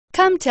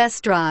Come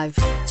test drive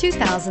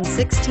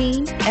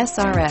 2016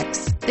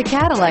 SRX. The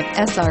Cadillac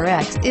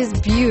SRX is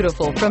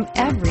beautiful from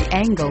every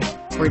angle.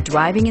 For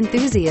driving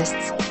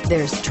enthusiasts,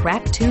 there's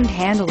track-tuned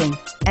handling,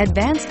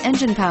 advanced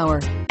engine power,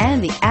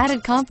 and the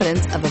added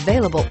confidence of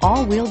available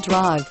all-wheel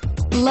drive.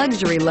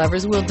 Luxury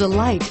lovers will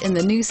delight in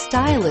the new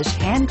stylish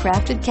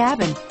handcrafted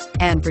cabin.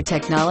 And for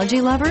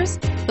technology lovers,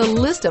 the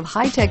list of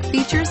high-tech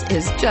features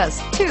is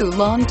just too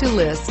long to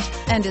list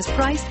and is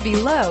priced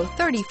below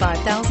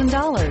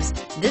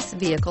 $35,000. This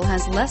vehicle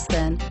has less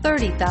than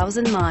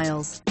 30,000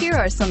 miles. Here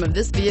are some of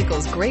this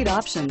vehicle's great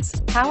options: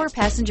 power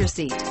passenger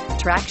seat,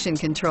 traction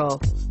control,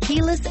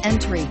 keyless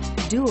entry,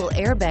 dual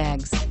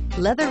airbags,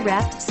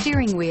 leather-wrapped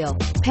steering wheel,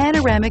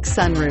 panoramic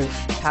sunroof,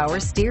 power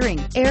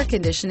steering, air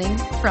conditioning,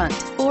 front,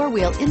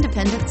 four-wheel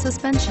independent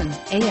suspension,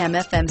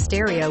 AM/FM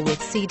stereo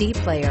with CD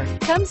player.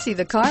 Come see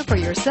the car for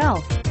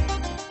yourself.